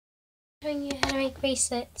Showing you how to make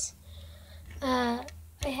bracelets. I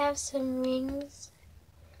have some rings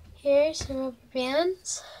here, some rubber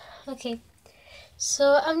bands. Okay,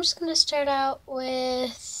 so I'm just going to start out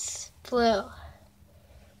with blue.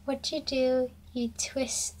 What you do, you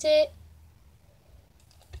twist it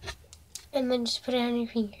and then just put it on your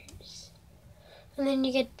fingers. And then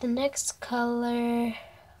you get the next color.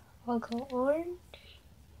 I'll go orange.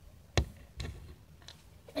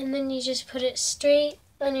 And then you just put it straight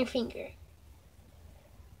on your finger.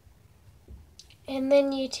 And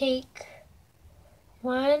then you take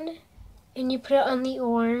one and you put it on the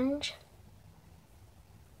orange.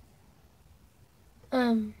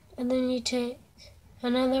 And then you take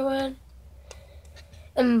another one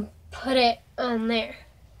and put it on there.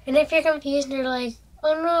 And if you're confused and you're like,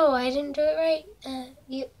 oh no, I didn't do it right,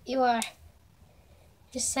 you are.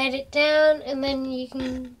 Just slide it down and then you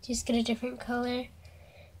can just get a different color.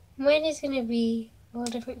 Mine is going to be all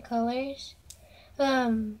different colors.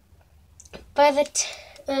 You're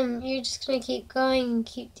just going to keep going and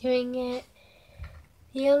keep doing it.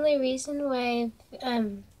 The only reason why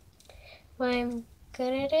I'm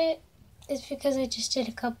good at it is because I just did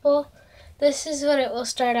a couple. This is what it will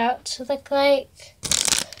start out to look like,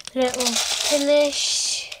 and it will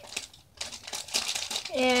finish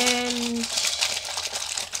and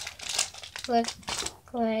look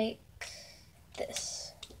like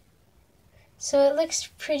this. So it looks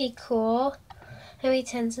pretty cool. I made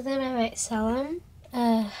tons of them. I might sell them.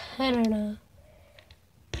 I don't know.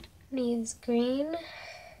 I'm gonna use green.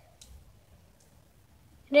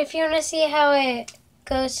 And if you want to see how it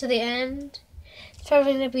goes to the end, it's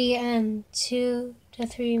probably going to be 2 to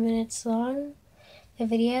 3 minutes long, the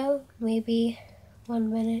video, maybe 1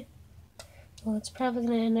 minute. Well, it's probably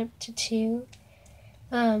going to end up to 2.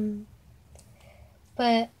 But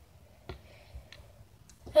I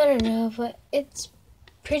don't know, but it's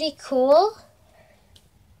pretty cool.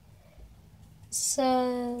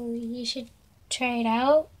 So you should try it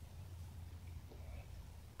out,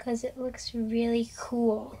 because it looks really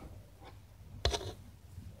cool.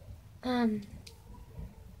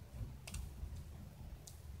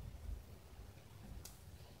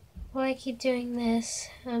 While I keep doing this,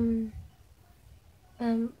 I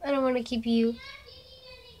don't want to keep you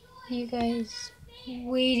guys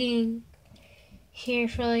waiting here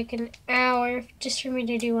for like an hour just for me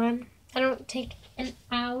to do one. I don't take an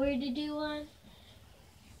hour to do one.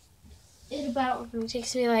 It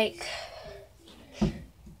takes me like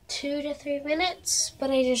 2 to 3 minutes, but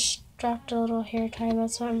I just dropped a little hair tie,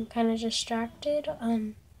 that's why I'm kind of distracted.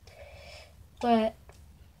 But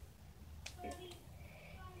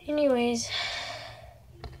anyways,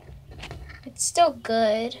 it's still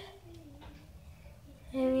good.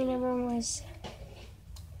 I mean, I'm almost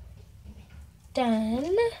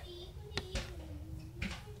done.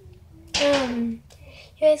 You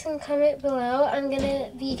guys can comment below. I'm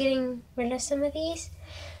gonna be getting rid of some of these.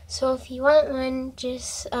 So if you want one,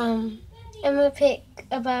 just, I'm gonna pick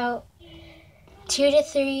about 2 to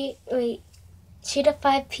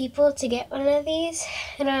 5 people to get one of these.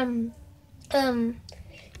 And,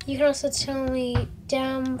 you can also tell me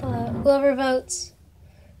down below, whoever votes,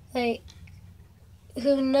 like,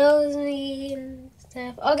 who knows me and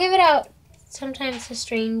stuff. I'll give it out sometimes to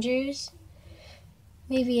strangers,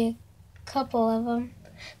 maybe a couple of them.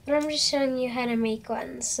 But I'm just showing you how to make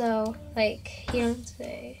one, so, like, you don't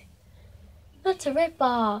say, that's a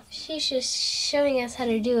rip-off. She's just showing us how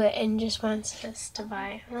to do it and just wants us to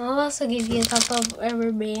buy. I'll also give you a couple of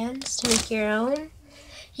rubber bands to make your own.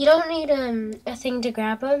 You don't need a thing to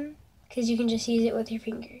grab them, because you can just use it with your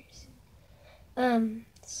fingers.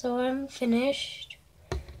 So I'm finished.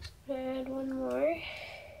 Add one more.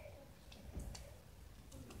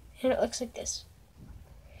 And it looks like this.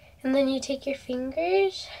 And then you take your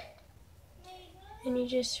fingers and you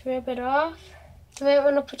just rub it off. You might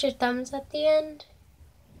want to put your thumbs at the end.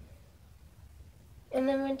 And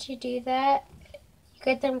then once you do that, you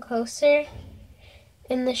get them closer.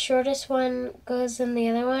 And the shortest one goes in the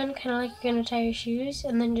other one, kind of like you're going to tie your shoes,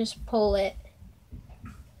 and then just pull it.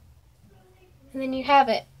 And then you have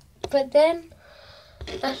it. But then,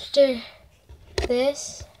 after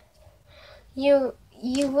this, you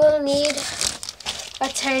will need a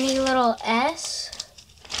tiny little S.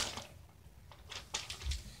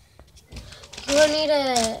 You will need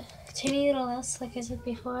a tiny little S, like I said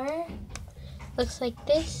before. Looks like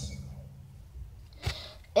this.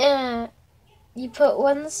 And you put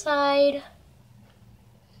one side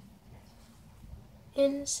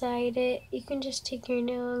inside it. You can just take your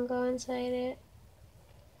nail and go inside it,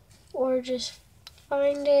 or just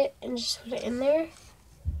find it and just put it in there.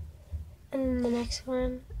 And the next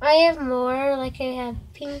one. I have more, like I have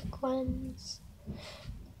pink ones.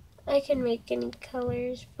 I can make any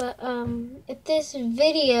colors, but if this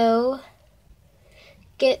video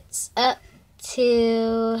gets up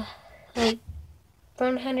to like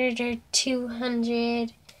 100 or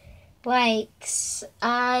 200 likes,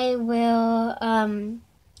 I will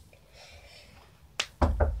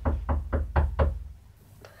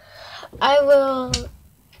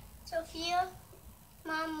Sophia,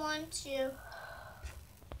 Mom wants you.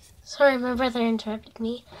 Sorry, my brother interrupted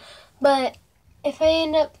me. But if I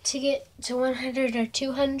end up to get to 100 or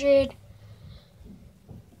 200,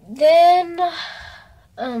 then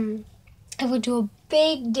I would do a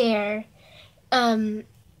big dare.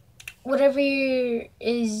 Whatever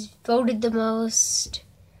is voted the most,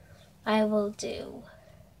 I will do.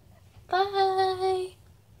 Bye.